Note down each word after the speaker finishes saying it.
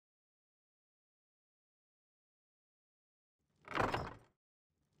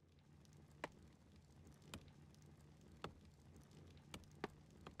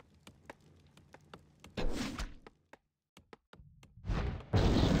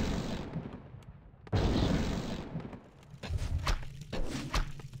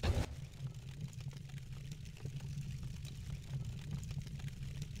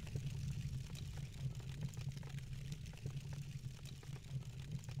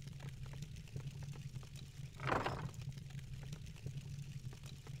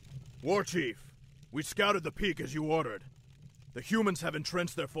War Chief, we scouted the peak as you ordered. The humans have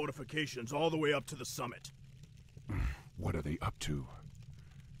entrenched their fortifications all the way up to the summit. What are they up to?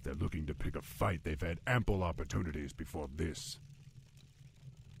 If they're looking to pick a fight, they've had ample opportunities before this.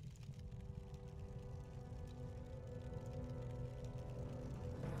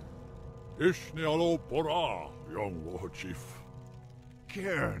 Ishnialo Pora, young War Chief.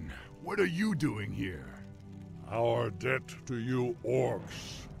 Cairn, what are you doing here? Our debt to you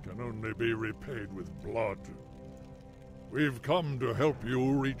orcs can only be repaid with blood. We've come to help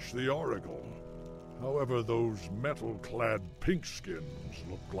you reach the Oracle. However, those metal-clad pinkskins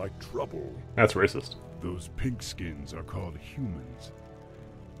look like trouble. That's racist. Those pinkskins are called humans.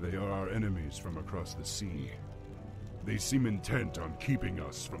 They are our enemies from across the sea. They seem intent on keeping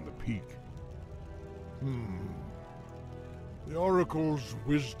us from the peak. The Oracle's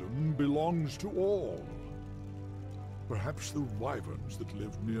wisdom belongs to all. Perhaps the wyverns that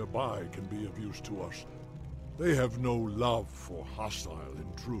live nearby can be of use to us. They have no love for hostile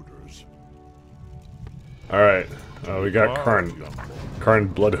intruders. Alright, we got Karn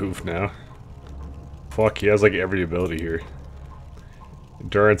Bloodhoof now. Fuck, he has like every ability here.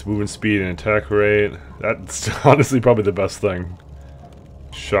 Endurance, movement speed, and attack rate. That's honestly probably the best thing.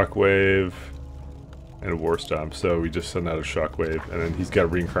 Shockwave and a War Stomp. So we just send out a Shockwave, and then he's got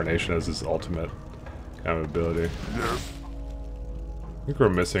Reincarnation as his ultimate kind of ability. I think we're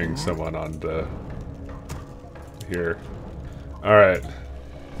missing someone on the here. Alright.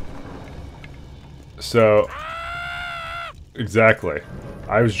 So exactly.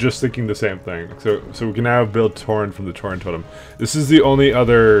 I was just thinking the same thing. So we can now build Tauren from the Tauren Totem. This is the only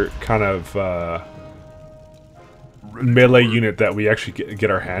other kind of melee unit that we actually get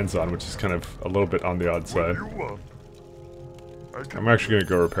our hands on, which is kind of a little bit on the odd side. I'm actually going to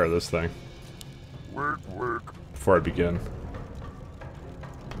go repair this thing before I begin.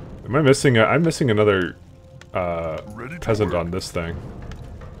 Am I missing? I'm missing another peasant on this thing.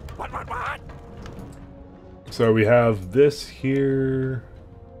 So we have this here.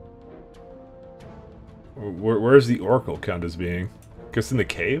 Where's the Oracle count as being? I guess in the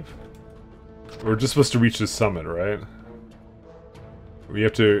cave? We're just supposed to reach the summit, right? We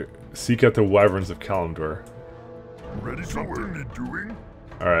have to seek out the Wyverns of Kalimdor. Ready to work.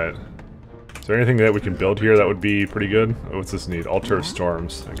 Alright. Is there anything that we can build here that would be pretty good? Oh, what's this need? Altar of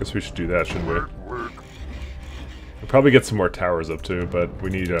Storms. I guess we should do that, shouldn't we? We'll probably get some more towers up too, but we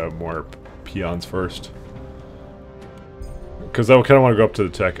need more peons first. Because I kind of want to go up to the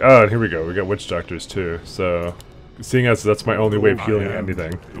tech. Oh, and here we go. We got Witch Doctors too. So, seeing as that's my only way of healing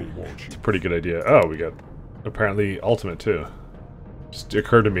anything, it's a pretty good idea. Oh, we got apparently ultimate too. Just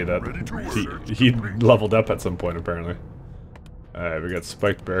occurred to me that he leveled up at some point apparently. Alright, we got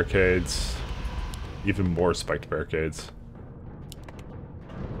spiked barricades. Even more spiked barricades.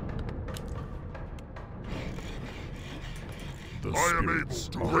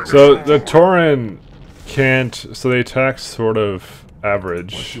 So the Tauren can't, so they attack sort of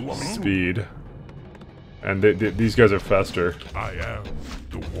average speed, and these guys are faster. I am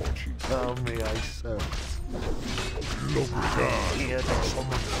the War Chief. Tell me I serve.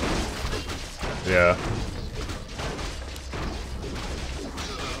 Yeah.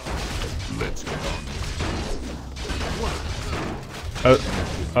 Let's get on.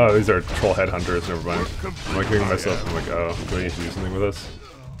 Oh, these are troll headhunters. Never mind. I'm like thinking to myself, I'm like, oh, do I need to do something with this?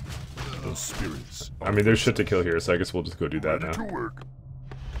 The spirits. I mean, there's shit to kill here, so I guess we'll just go do that now. We're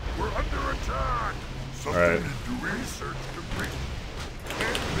under attack. Alright. Research complete.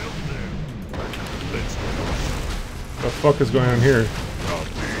 Can't build them. Let's go. What the fuck is going on here?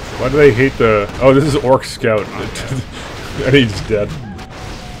 Why do they hate the... Oh, this is Orc Scout. And he's dead.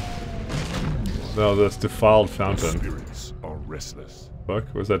 No, that's Defiled Fountain. Spirits are restless. Fuck,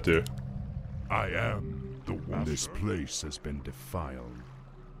 what does that do? I am the one. This place has been defiled.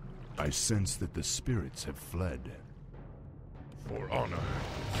 I sense that the spirits have fled. For honor.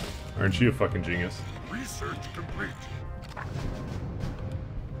 Aren't you a fucking genius? Research complete.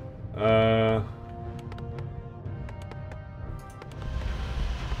 I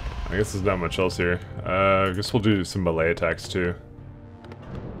guess there's not much else here. I guess we'll do some melee attacks too.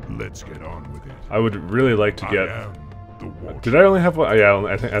 Let's get on with it. I would really like to get... I am the War Did I only have one? Yeah,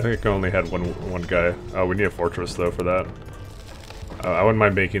 I think I only had one guy. Oh, we need a fortress though for that. I wouldn't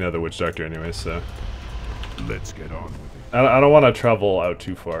mind making another Witch Doctor anyway, so... Let's get on with it. I don't want to travel out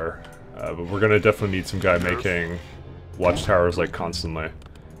too far, but we're gonna definitely need some guy making watchtowers like constantly.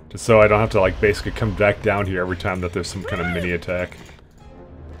 Just so I don't have to like basically come back down here every time that there's some kind of mini attack.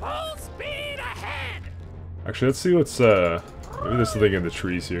 Full speed ahead! Actually, let's see what's maybe there's something in the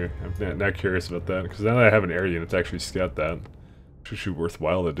trees here. I'm not curious about that, because now that I have an area unit to actually scout that, it's actually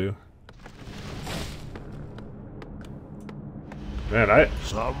worthwhile to do. Man,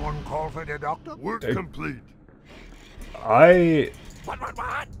 Someone call for the doctor? Work complete. I What?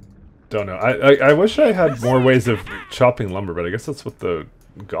 don't know. I wish I had more ways of chopping lumber, but I guess that's what the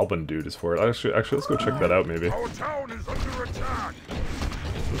goblin dude is for. Actually, let's go check that out, maybe. Our town is under attack.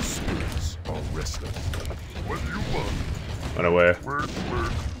 The spirits are resting. What do you want? Run away. Work.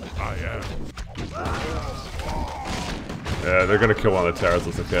 I am. Yeah, they're gonna kill one of the towers,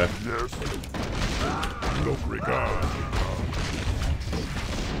 that's okay. Yes. No regard.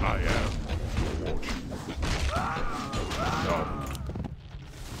 I am the watcher.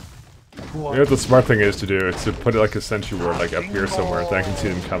 You know what the smart thing is to do? Is to put it like a sentry ward like up here somewhere, so I can see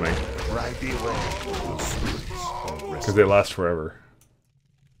them coming. Right away. The spirits are resting. Because they last forever.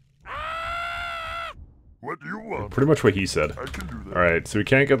 What do you want? Pretty much what he said. I can do that. Alright, so we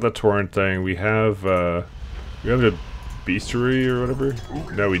can't get the torrent thing. We have the beastery or whatever?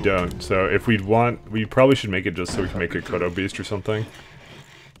 No, we don't. So if we'd want, we probably should make it just so we can make a Kodo beast or something.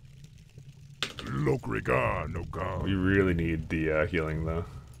 Look regard, no god. We really need the healing though.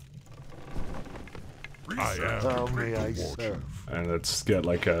 I am the watcher. And let's get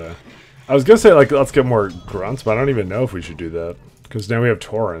like a... I was gonna say like let's get more grunts, but I don't even know if we should do that. Because now we have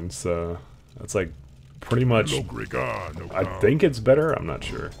torrents, so that's like pretty much... Look regard, no I god. think it's better, I'm not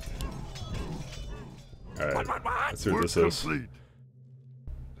sure. Alright, let's see what this is. Complete.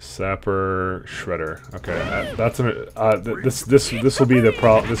 Sapper Shredder. Okay, that's an this will be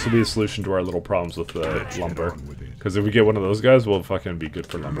the solution to our little problems with the lumber. Because if we get one of those guys, we'll fucking be good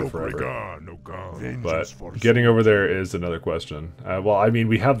for lumber Look forever. regard, no god. But getting over there is another question. Well, I mean,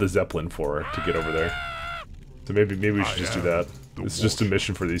 we have the zeppelin for to get over there, so maybe we should just do that. It's just a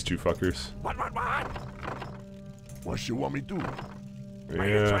mission for these two fuckers. What? What you want me to do?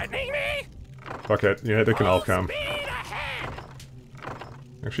 Yeah. Threatening me? Fuck it. Yeah, they can all come. Speed ahead.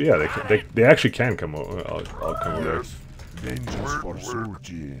 Actually, yeah, they actually can come. I'll come over there. Vengeance for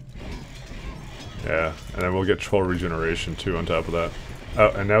Surgeon. Yeah, and then we'll get troll regeneration too on top of that. Oh,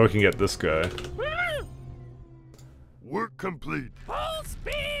 and now we can get this guy. Work complete. Full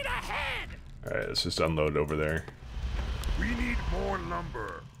speed ahead. Alright, let's just unload over there. We need more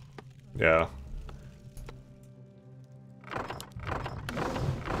lumber. Yeah.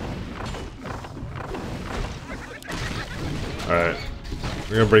 Alright.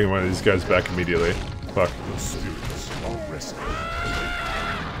 We're gonna bring one of these guys back immediately. Fuck. The spirits are resting.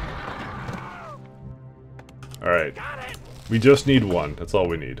 Alright. Got it. We just need one. That's all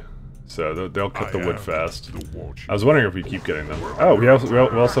we need. So they'll cut the wood fast. I was wondering if we keep getting them. Oh, we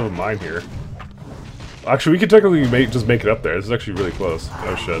also have a mine here. Actually, we could technically just make it up there. This is actually really close.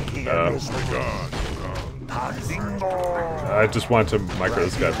 Oh shit. I just want to micro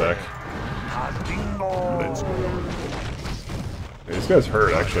this guy back. Let's go. Hey, this guy's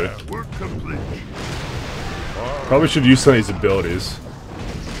hurt, actually. Work complete. Probably should use some of these abilities.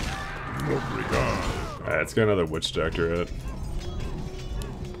 Look regard. Alright, let's get another witch doctor out.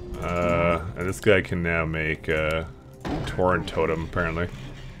 And this guy can now make Torrent Totem, apparently.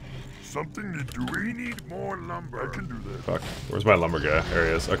 Something to do. We need more lumber. I can do that. Fuck. Where's my lumber guy? There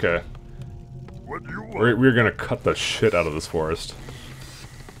he is. Okay. What do you want? We're gonna cut the shit out of this forest.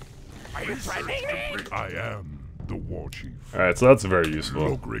 Are you threatening me? I am the war chief. Alright, so that's very useful.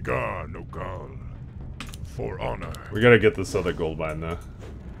 Look regard, no god. For honor. We gotta get this other gold mine, though.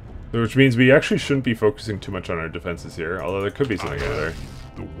 Which means we actually shouldn't be focusing too much on our defenses here, although there could be something over there.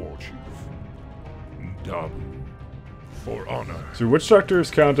 The war chief. Done. For honor. So witch doctors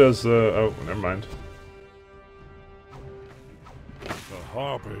count as, oh, never mind. The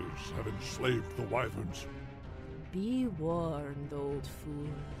harpies have enslaved the wyverns. Be warned, old fool.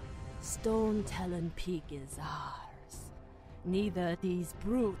 Stone Talon Peak is ours. Neither these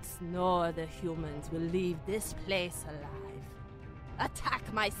brutes nor the humans will leave this place alive.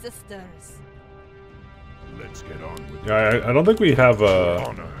 Attack my sisters! Let's get on with Yeah, I don't think we have,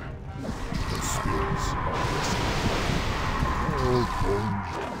 honor. The spirits are resting.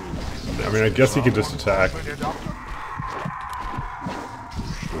 I mean, I guess he could just attack. The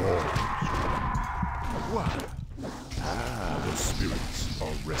spirits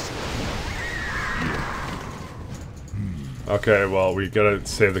are resting. Okay, well, we gotta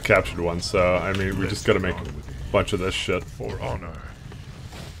save the captured one, so, I mean, we just gotta make a bunch of this shit. For honor.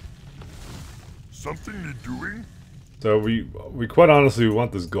 Something you're doing? So we quite honestly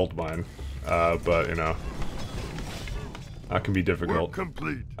want this gold mine, but, you know, that can be difficult. Work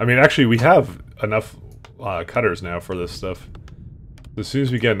complete. I mean, actually, we have enough cutters now for this stuff. As soon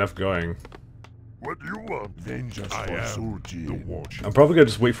as we get enough going, What do you want? Vengeance I am the war chief. I'm probably gonna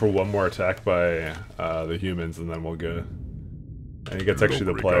just wait for one more attack by the humans, and then we'll go. And he gets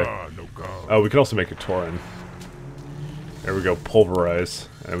actually the play. Oh, we can also make a Tauren. There we go, pulverize,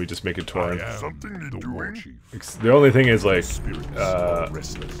 and we just make a torrent. Something to doing? The only thing is, like,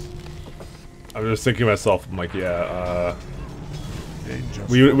 Restless. I'm just thinking to myself, I'm like, yeah,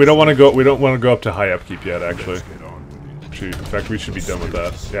 we don't want to go, up to high upkeep yet, actually. In fact, we should be done with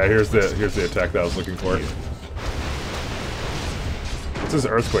that. Yeah, here's the attack that I was looking for. What's this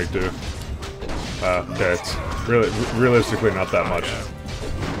earthquake do? Okay, it's realistically not that much.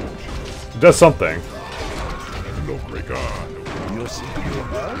 It does something.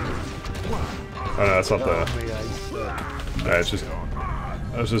 Oh no, that's not the... Alright, it's just...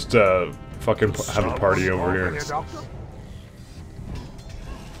 Let's just, fucking have a party over here.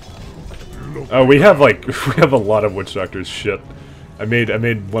 Oh, we have, like, we have a lot of witch doctors. Shit. I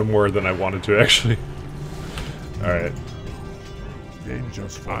made one more than I wanted to, actually. Alright.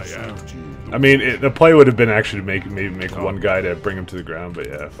 I mean, the play would have been actually to maybe make one guy to bring him to the ground, but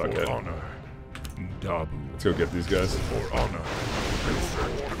yeah, fuck it. Let's go get these guys.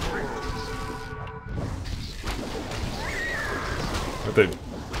 But they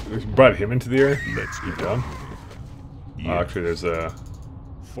brought him into the air? Let's keep done. Oh, actually, there's a...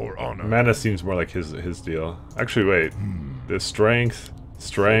 Mana seems more like his deal. Actually, wait. There's strength,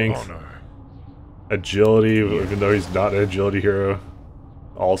 agility, even though he's not an agility hero.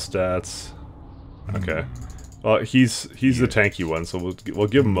 All stats. Okay. Well, he's the tanky one, so we'll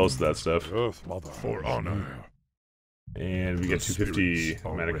give him most of that stuff. For honor. And we get 250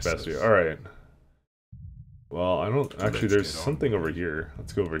 mana capacity. All right. Well, I don't actually. There's something over here.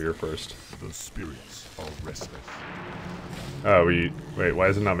 Let's go over here first. The spirits are restless. Oh, wait. Why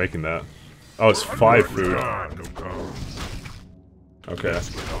is it not making that? Oh, it's 5 food. Okay.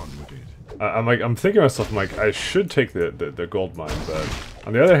 I'm thinking to myself, I'm like, I should take the gold mine, but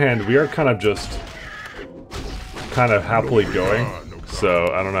on the other hand, we are kind of happily going. So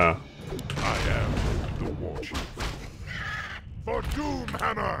I don't know. I am the Warchief. For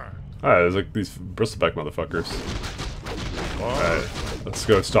Doomhammer. Ah, there's like these bristleback motherfuckers. Alright, let's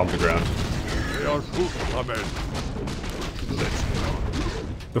go stomp the ground. They are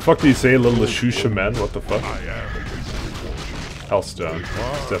The fuck do you say, little Shusha men? What the fuck? I am Hellstone.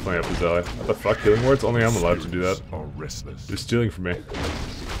 It's definitely up his alley. What the fuck? Healing words? Only I'm allowed to do that. You're stealing from me.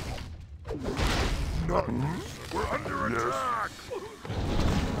 We're under attack.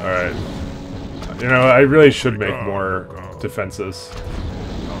 Alright. You know, I really should make more defenses.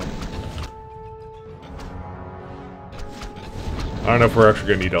 I don't know if we're actually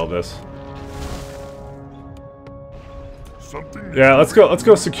gonna need all this. Yeah, let's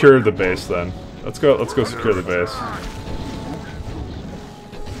go secure the base then. Let's go secure the base.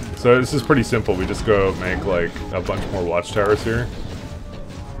 So this is pretty simple. We just go make like a bunch more watchtowers here.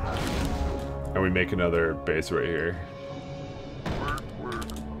 And we make another base right here.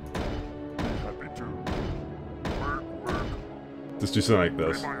 Just do something like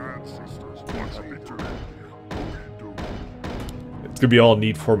this. It's gonna be all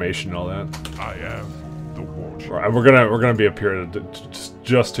neat formation and all that. I am the Warchief. Right, we're gonna be up here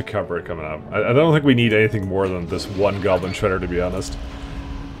just to cover it coming up. I don't think we need anything more than this one goblin shredder, to be honest.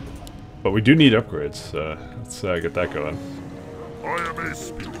 But we do need upgrades, so let's get that going. I am a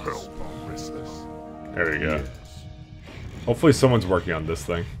spirit help. There we go. Hopefully someone's working on this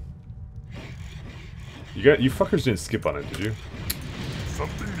thing. You fuckers didn't skip on it, did you?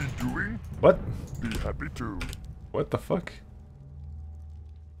 Something you're doing? What? Be happy to. What the fuck?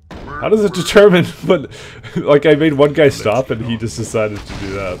 How does it determine what... Like, I made one guy stop and he just decided to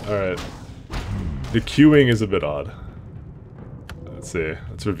do that. Alright. The queuing is a bit odd. Let's see.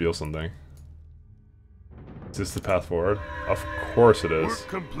 Let's reveal something. Is this the path forward? Of course it is. Work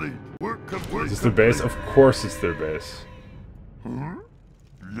complete. Work complete. Is this their base? Of course it's their base. Hmm?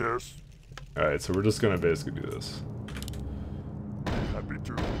 Yes. Alright, so we're just gonna basically do this. Be happy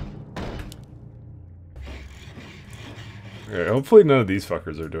to. Okay, hopefully none of these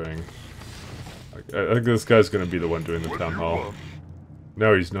fuckers are doing... Like, I think this guy's gonna be the one doing the town hall.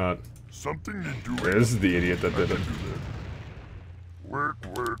 No, he's not. Something you do. Yeah, this is the idiot that did it. Work.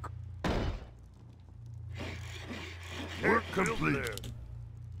 Work complete.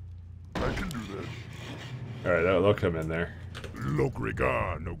 I can do that. Alright, they'll come in there.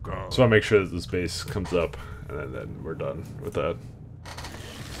 Lokrigar, no god. Just want to make sure that this base comes up, and then we're done with that.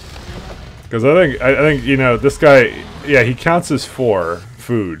 Because I think you know, this guy, yeah, he counts as 4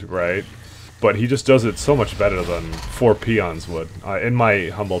 food, right? But he just does it so much better than 4 peons would, in my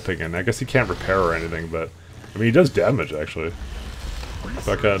humble opinion. I guess he can't repair or anything, but I mean, he does damage actually.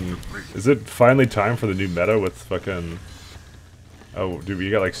 Fucking, is it finally time for the new meta with fucking? Oh, dude, we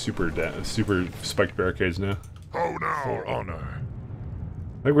got like super spiked barricades now. Oh no! For honor.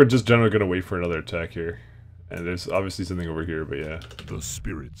 I think we're just generally gonna wait for another attack here, And there's obviously something over here, but yeah. The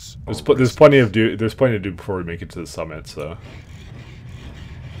spirits. There's plenty to do before we make it to the summit, so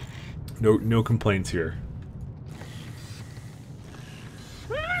no complaints here.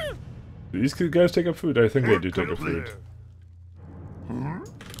 Do these guys take up food? I think they do take up food.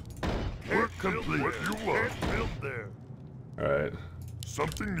 Work complete. What you want? Build there. Alright.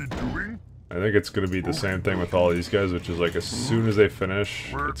 Something you're doing? I think it's gonna be the same thing with all these guys, which is like as soon as they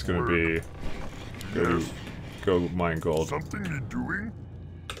finish, it's gonna be go mine gold. Something you're doing?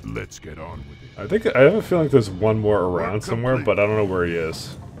 Let's get on with it. I have a feeling there's one more around somewhere, but I don't know where he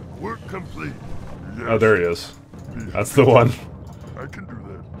is. Work complete. Yes. Oh, there he is. That's the one. I can do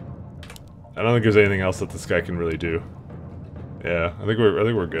that. I don't think there's anything else that this guy can really do. Yeah, I think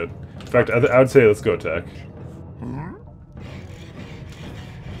we're good. In fact, I would say let's go attack.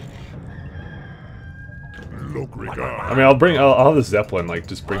 I mean, I'll have the zeppelin, like,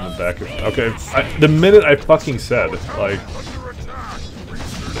 just bring them back. Okay, the minute I fucking said, like,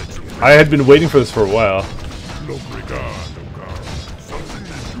 I had been waiting for this for a while.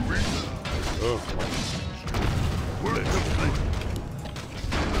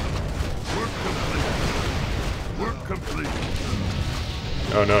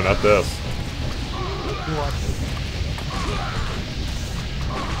 Oh no, not this.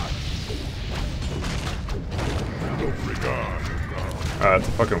 It's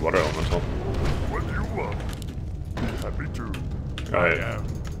a fucking water elemental. What do you want? Happy to. Alright.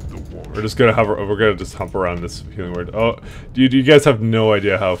 We're just gonna just hump around this healing word. Oh, do you guys have no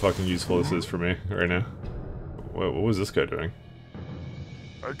idea how fucking useful this is for me right now? What was this guy doing?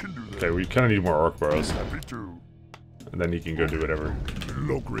 I can do that. Okay, we kinda need more orc burrows. Happy to. And then he can go do whatever.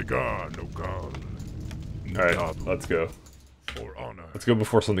 Alright, let's go. For honor. Let's go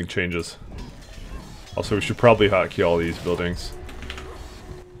before something changes. Also, we should probably hotkey all these buildings.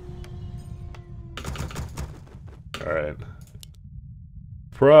 Alright.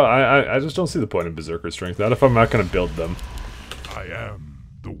 I just don't see the point in Berserker Strength. Not if I'm not gonna build them. I am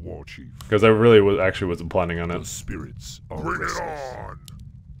the war chief. Because I really wasn't planning on The it. spirits are Bring it restless. on.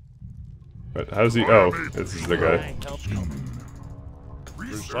 But how does he? Oh, this is the guy.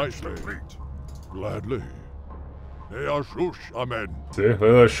 Precisely. Gladly. They are shush, amen. See,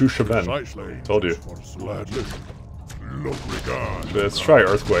 Shusha Ben. Precisely. Told you. Gladly. Let's try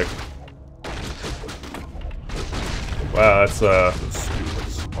Earthquake. Wow, that's The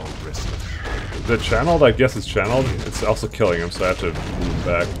spirits are restless. Is it channeled? I guess it's channeled. It's also killing him, so I have to move him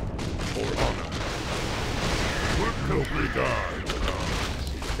back. For honor.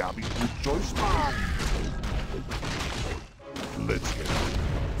 Let's get on.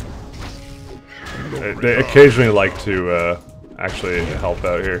 They occasionally like to actually help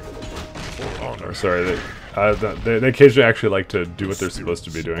out here. Or sorry, they occasionally actually like to do what they're supposed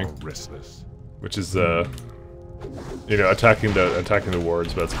to be doing, Restless. which is you know, attacking the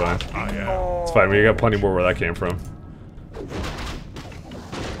wards. But that's fine. It's fine. We got plenty more where that came from.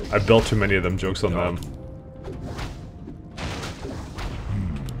 I built too many of them. Jokes on them.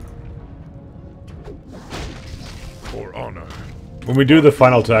 For honor. When we do the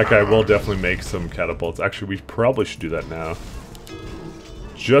final attack, I will definitely make some catapults. Actually, we probably should do that now.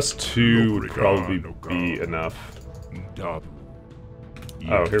 Just two would probably be enough. Oh,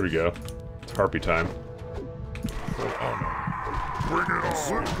 here we go. It's harpy time. For honor. Bring it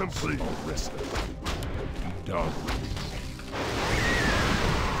on. Work complete.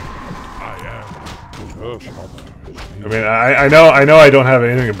 I mean, I know I don't have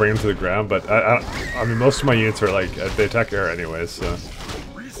anything to bring them to the ground, but I mean, most of my units are like they attack air anyways. So.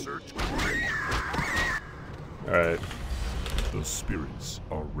 All right. The spirits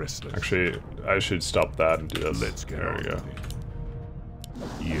are restless. Actually, I should stop that and do this. Let's get there we go.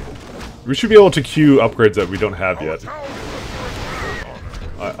 Yeah. We should be able to queue upgrades that we don't have yet.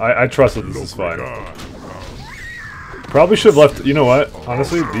 I trust that this is fine. Probably should have left. You know what?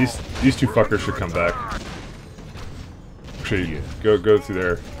 Honestly, these two fuckers should come back. Actually, go through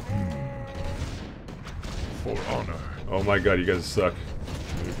there. For honor. Oh my god, you guys suck.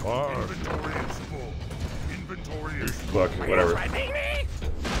 Inventory is full. Inventory is full. Fuck, whatever.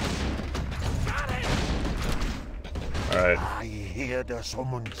 Alright. I hear the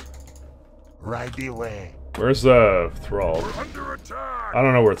summons. Right away. Where's Thrall? We're under attack. I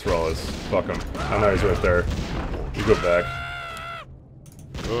don't know where Thrall is. Fuck him. I know he's right there. You go back.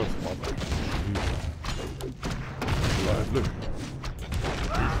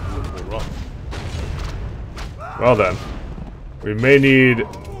 Well then, we may need.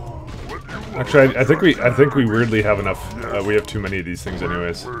 Actually, I think we weirdly have enough. We have too many of these things,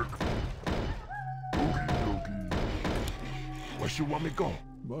 anyways. Where you want me to go?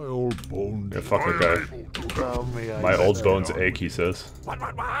 My old bones. Yeah, fuck that guy. Tell me My old bones ache, he says. What?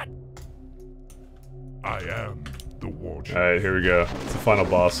 I am the war chief. Alright, here we go. It's the final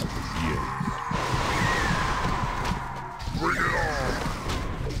boss. Bring it on.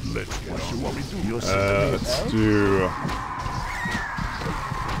 Let's get on. Let's do...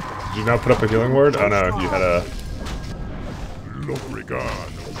 Did you not put up a healing word? Oh no, you had a... Look,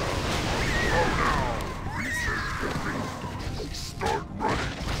 regard. Start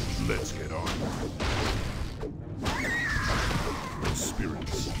running. Let's get on. The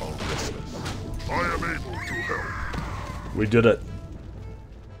spirits are restless. I am able to help. We did it.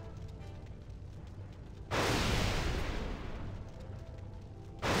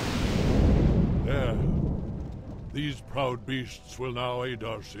 There. These proud beasts will now aid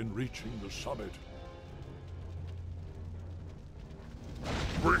us in reaching the summit.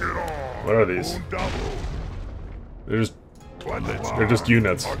 Bring it on! What are these? They're just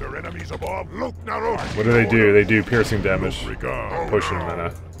units. Are there enemies above? Look, Naruto! What do? They do piercing damage. Regard. Potion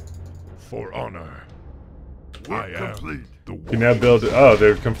mana. For honor. I am the You can now build... Oh,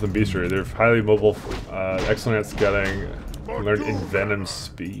 they come from the bestiary. They're highly mobile, excellent at scouting, learned envenom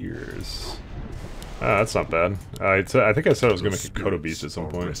spears. Ah, that's not bad. I think I said I was going to make a Kodo beast at some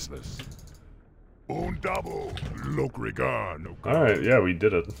point. Look, regard. Alright, yeah, we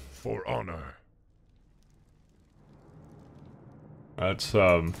did it. For honor. That's, it's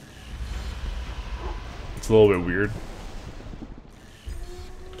a little bit weird.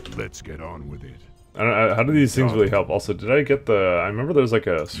 Let's get on with it. I don't, how do these things really help? Also, did I get the... I remember there's like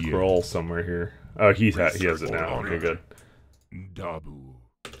a scroll somewhere here. Oh, he has it now. Okay, good. Dabu,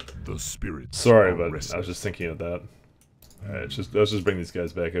 the spirits. Sorry, but I was just thinking of that. Alright, let's just bring these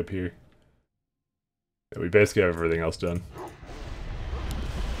guys back up here. Yeah, we basically have everything else done.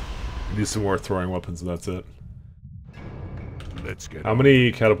 We need some more throwing weapons and that's it. Let's get How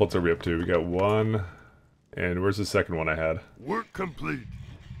many catapults are we up to? We got one. And where's the second one I had? Work complete.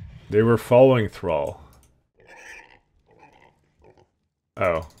 They were following Thrall.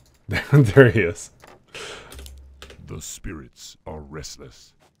 Oh. There he is. The spirits are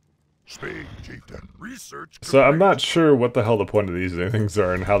restless. Speak, chieftain. Research. So I'm not sure what the hell the point of these things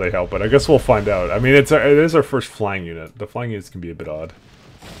are and how they help, but I guess we'll find out. I mean, it is our first flying unit. The flying units can be a bit odd.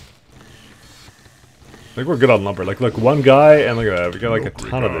 I think we're good on lumber. Like, look, one guy, and look at that. We got like a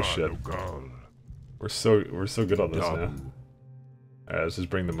ton of this shit. We're so good on this now. Alright, let's just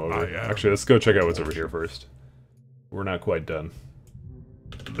bring them over. Actually, let's go check out what's over here first. We're not quite done.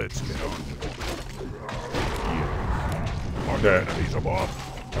 Let's get on. Okay.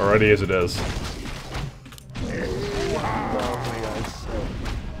 Already as it is.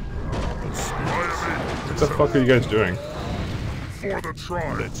 What the fuck are you guys doing? For the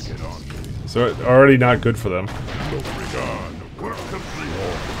tribe. Let's get on. So it's already not good for them.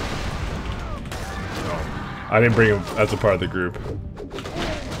 I didn't bring him as a part of the group.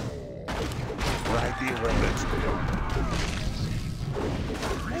 Right here, let's go.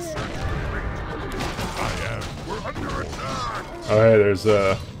 Oh hey, there's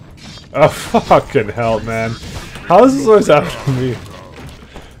oh fucking hell, man. How is this always after me?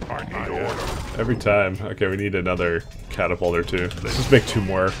 Every time. Okay, we need another catapult or two. Let's just make two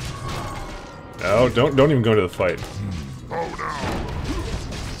more. No, don't even go into the fight.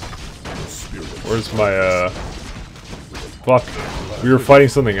 Where's my fuck. We were fighting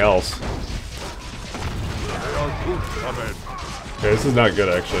something else. Okay, this is not good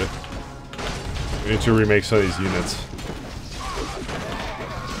actually. We need to remake some of these units.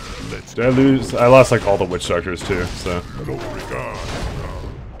 Did I lose? I lost like all the witch doctors too, so.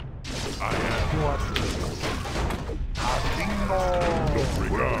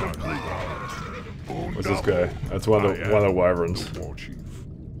 What's this guy? That's one of the wyverns. Well,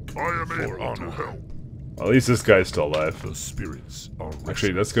 at least this guy's still alive.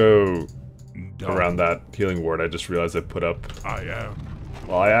 Actually, let's go around that healing ward I just realized I put up.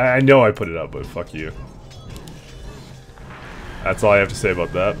 Well, I know I put it up, but fuck you. That's all I have to say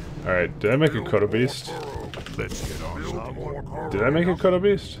about that. Alright, did I make a Kodo Beast? Did I make a Kodo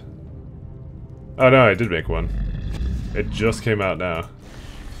Beast? Oh no, I did make one. It just came out now.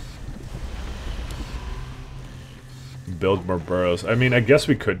 Build more burrows. I mean, I guess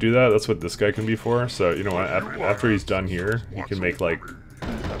we could do that. That's what this guy can be for. So, you know what? After he's done here, he can make, like,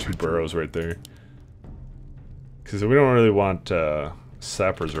 2 burrows right there. Because we don't really want,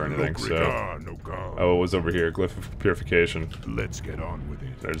 sappers or anything, so... Oh, it was over here. Glyph of Purification. Let's get on with it.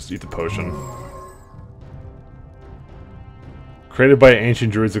 I just eat the potion. Created by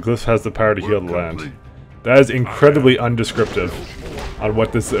ancient druids, the glyph has the power to heal the land. That is incredibly undescriptive on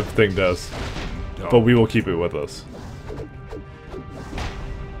what this thing does. But we will keep it with us.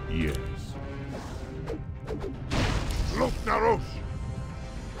 Staros!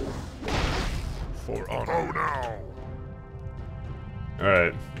 For honor. Oh, now!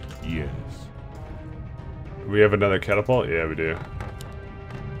 Alright. Yes. We have another catapult? Yeah, we do.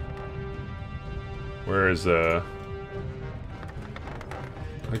 Where is, I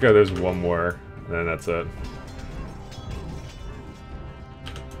think there's one more, and then that's it.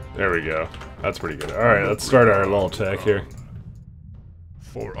 There we go. That's pretty good. Alright, let's start our little attack here.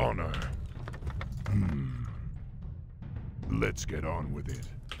 For honor. Let's get on with it.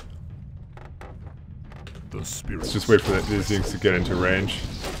 The spirit. Let's just wait for these things to get into range.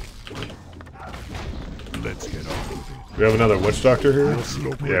 Let's get on with it. We have another witch doctor here?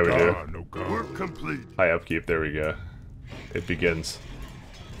 Yeah, we do. We're complete. High upkeep, there we go. It begins.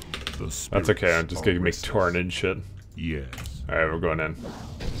 That's okay, I'm just gonna make Torn and shit. Yes. Alright, we're going in.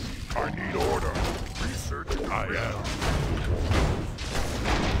 I need order. Research. I am.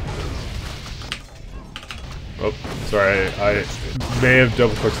 Oh, sorry, I may have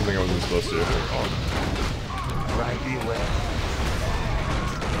double clicked something I wasn't supposed to. Right away.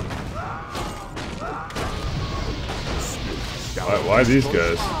 Why these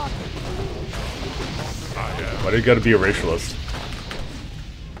guys? Why do you gotta be a racialist?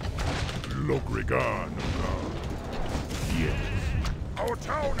 Look, regard. Yes. Our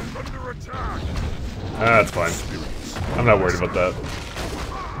town is under attack. Ah, that's fine. I'm not worried about that.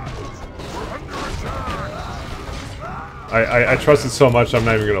 We're under attack. I trust it so much, I'm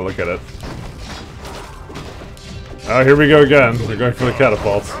not even gonna look at it. Oh, here we go again. We're going for the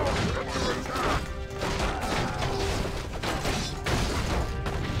catapults.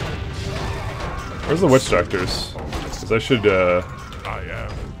 Where's the witch doctors? Because I should, I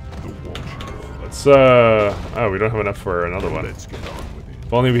am the watcher. let's, oh, we don't have enough for another one. Let's get on with it.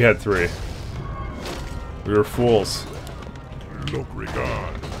 If only we had 3. We were fools. Look,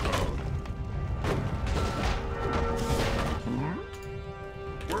 regard.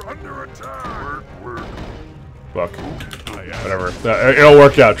 We're under attack. Fuck. Whatever. It'll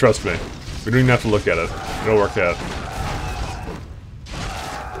work out, trust me. We don't even have to look at it. It'll work out.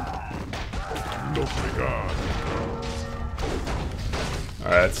 Look, regard.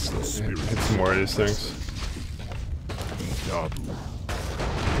 Alright, let's hit some more of these things.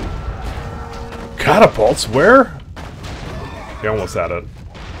 Catapults? Where? He almost had it.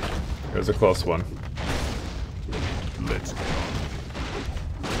 It was a close one. Let's get on.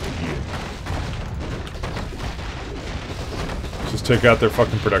 Just take out their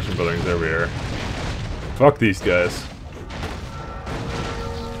fucking production buildings. There we are. Fuck these guys.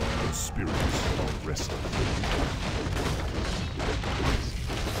 The spirits are resting.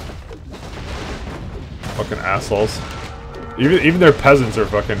 Fucking assholes. Even their peasants are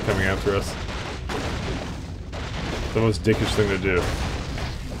fucking coming after us. The most dickish thing to do.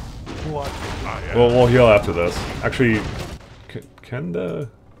 What? Well, we'll heal after this. Actually, can the...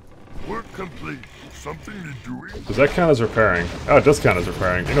 We're complete. Something you're doing? Does that count as repairing? Oh, it does count as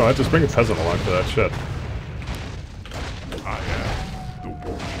repairing. You know what? Just bring a peasant along for that shit. I am the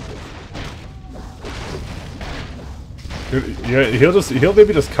watcher. Yeah, he'll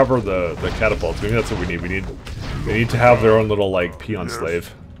maybe just cover the catapults. Maybe that's what we need. They need to have their own little like peon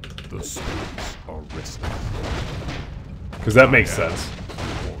slave. The spirits are resting. Because that makes sense.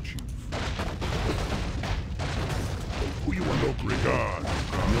 Who you want? Look, regard.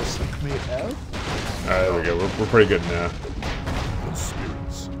 You seek me help? Alright, there we go. We're pretty good now. The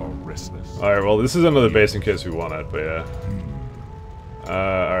spirits are restless. Alright, well, this is another base in case we want it, but yeah.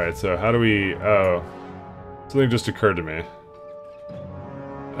 Alright, so how do we... Oh. Something just occurred to me.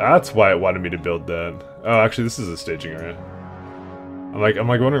 That's why it wanted me to build that. Oh, actually, this is a staging area. I'm like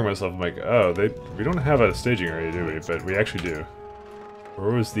wondering to myself, I'm like, oh, we don't have a staging area, do we? But we actually do.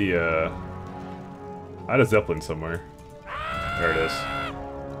 Where was the, I had a zeppelin somewhere. There it is.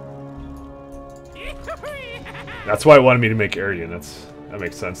 That's why it wanted me to make air units. That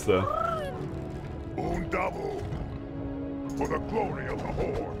makes sense, though. Un double. For the glory of the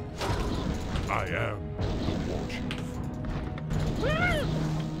Horde. I am the watcher.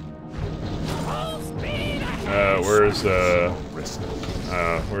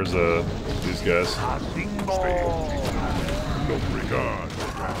 Where's these guys? No regard.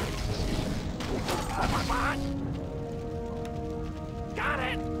 Got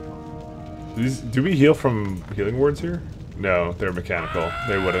it. Do we heal from healing wards here? No, they're mechanical.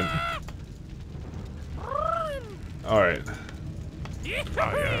 They wouldn't. Alright.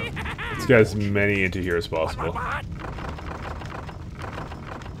 Let's get as many into here as possible. Got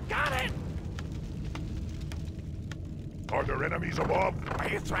it. Are there enemies above? Are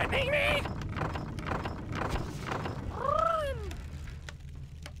you threatening me?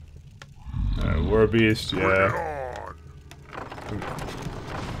 War beast, yeah. Bring it on. I'm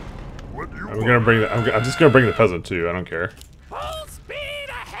gonna bring the, I'm just gonna bring the peasant too. I don't care. Full speed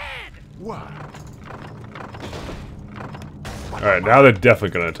ahead! What? All right, now they're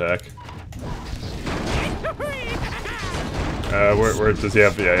definitely gonna attack. Where does he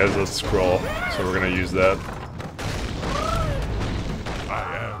have? Yeah, he has a scroll, so we're gonna use that.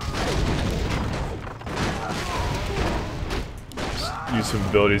 Just use some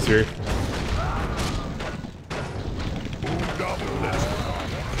abilities here.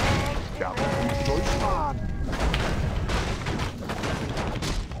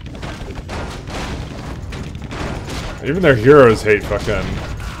 Even their heroes hate fucking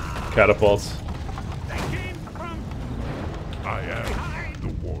catapults. I am the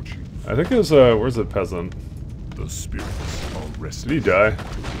war chief. I think it was, where's the peasant? The spirits are resting. Did he die?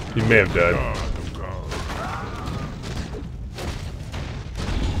 He may have died.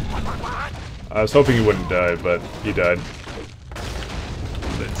 I was hoping he wouldn't die, but he died.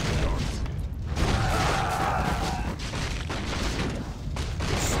 Let's get on.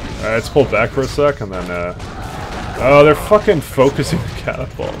 Alright, let's pull back for a sec, and then, oh, they're fucking focusing the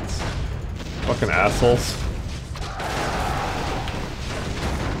catapults. Fucking assholes.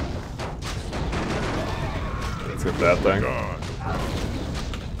 Let's get that thing.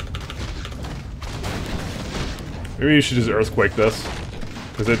 Maybe you should just earthquake this.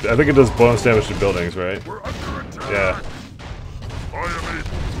 Because I think it does bonus damage to buildings, right? Yeah. I am able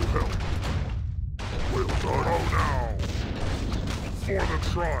to help. We'll go now. For the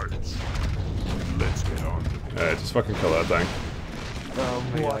tribes. Let's get on. Alright, just fucking kill that thing. How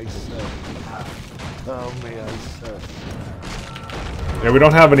may I serve? How may I serve? Yeah, we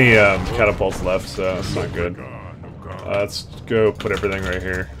don't have any catapults left, so that's not good. Let's go put everything right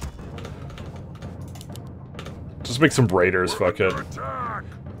here. Just make some raiders, fuck it.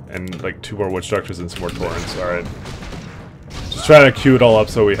 And like 2 more witch doctors and some more torrents, alright. Just trying to queue it all up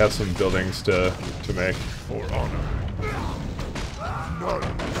so we have some buildings to make. For honor. None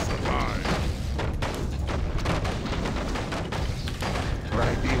survive.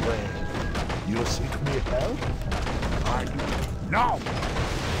 Right away. You seek me help? I do. No!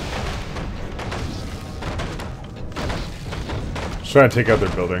 Just trying to take out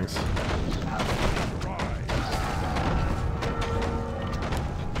their buildings.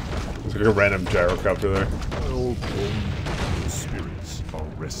 There's like a random gyrocopter there. The spirits are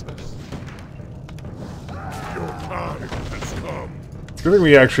restless. Your time has come. It's a good thing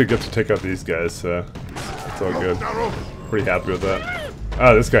we actually get to take out these guys, so it's all good. Pretty happy with that.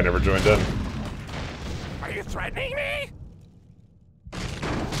 Ah, this guy never joined in. Are you threatening me?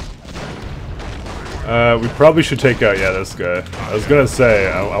 We probably should take out, yeah, this guy. I was gonna say,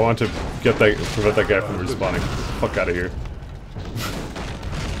 I want to get that, prevent that guy from respawning. Get the fuck out of here.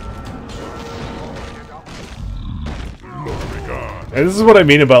 And this is what I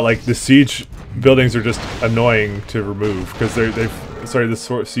mean about, like, the siege buildings are just annoying to remove, because the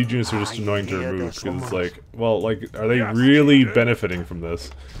siege units are just annoying to remove, because it's like, well, like, are they really benefiting from this?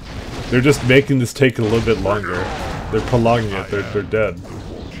 They're just making this take a little bit longer. They're prolonging it, they're dead.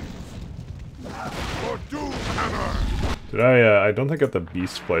 Did I don't think at the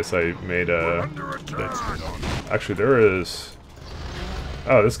beast place I made a... Actually, there is...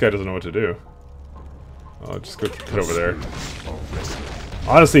 Oh, this guy doesn't know what to do. I'll just go head over there.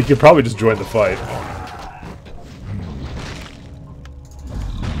 Honestly, he could probably just join the fight.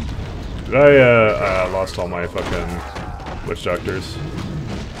 Did I lost all my fucking witch doctors.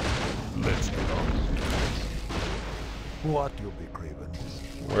 Let's get on. What you be craving?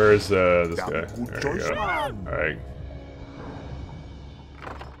 Where's this guy? There you go. Alright.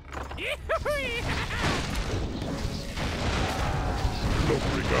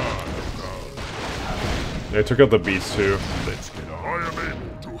 They took out the beast too. Let's get on. I am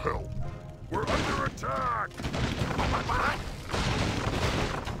able to help. We're under attack.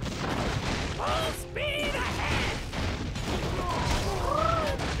 Full speed ahead!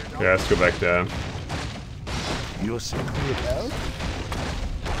 Yeah, let's go back down. You seek me help?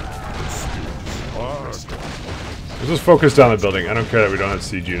 Let's just focus down the building. I don't care that we don't have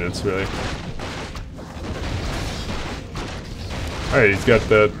siege units, really. Alright, he's got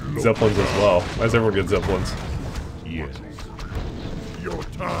the zeppelins as well. Why does everyone get zeppelins? Yes. Your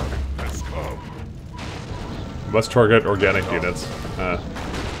time has come. Must target organic units. I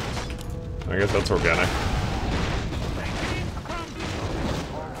guess that's organic.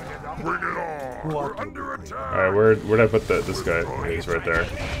 Bring it on. We're under attack. Alright, where'd I put this guy? He's right there.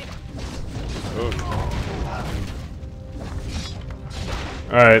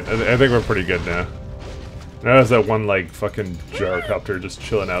 Alright, I think we're pretty good now. Now there's that one, like, fucking gyrocopter just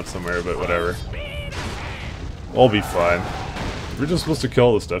chilling out somewhere, but whatever. We'll be fine. We're just supposed to kill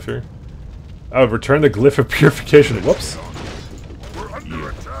all this stuff here. Oh, return the glyph of purification. Whoops.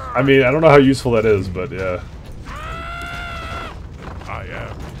 I mean, I don't know how useful that is, but yeah.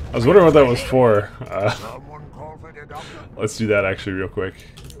 I was wondering what that was for. Let's do that actually real quick.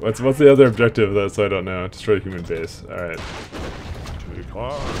 What's the other objective that so I don't know? Destroy the human base. Alright.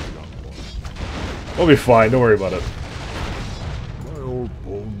 We'll be fine, don't worry about it.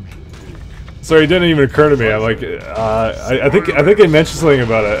 Sorry, it didn't even occur to me. I'm like, I think they mentioned something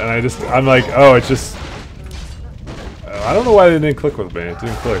about it, and I'm like, oh, it's just. I don't know why they didn't click with me. It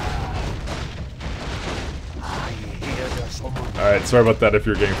didn't click. Alright, sorry about that if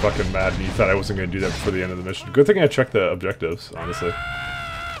you're getting fucking mad and you thought I wasn't gonna do that before the end of the mission. Good thing I checked the objectives, honestly.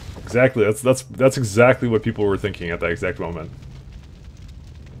 Exactly, that's exactly what people were thinking at that exact moment.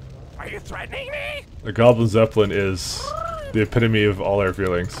 Are you threatening me? The goblin zeppelin is the epitome of all our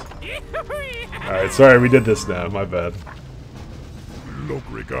feelings. Alright, sorry, we did this now, my bad.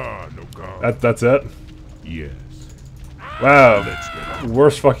 That's it? Yes. Wow.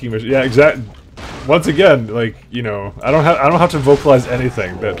 Worst fucking mission. Yeah, exact. Once again, like, you know, I don't have to vocalize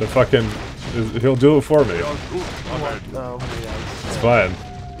anything. That the fucking he'll do it for me. It's fine.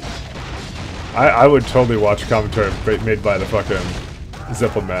 I would totally watch commentary made by the fucking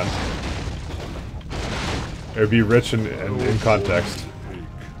Zeppelin man. It would be rich and in context.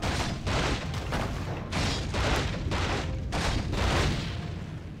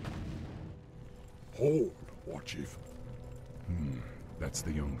 Hold, War Chief. That's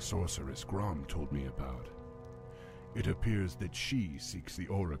the young sorceress Grom told me about. It appears that she seeks the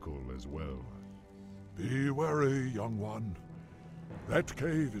Oracle as well. Be wary, young one. That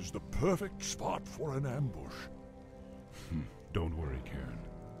cave is the perfect spot for an ambush. Don't worry, Cairn.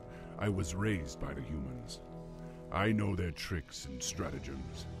 I was raised by the humans. I know their tricks and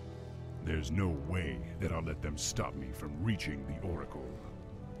stratagems. There's no way that I'll let them stop me from reaching the Oracle.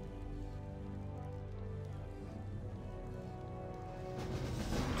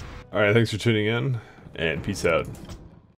 Alright, thanks for tuning in, and peace out.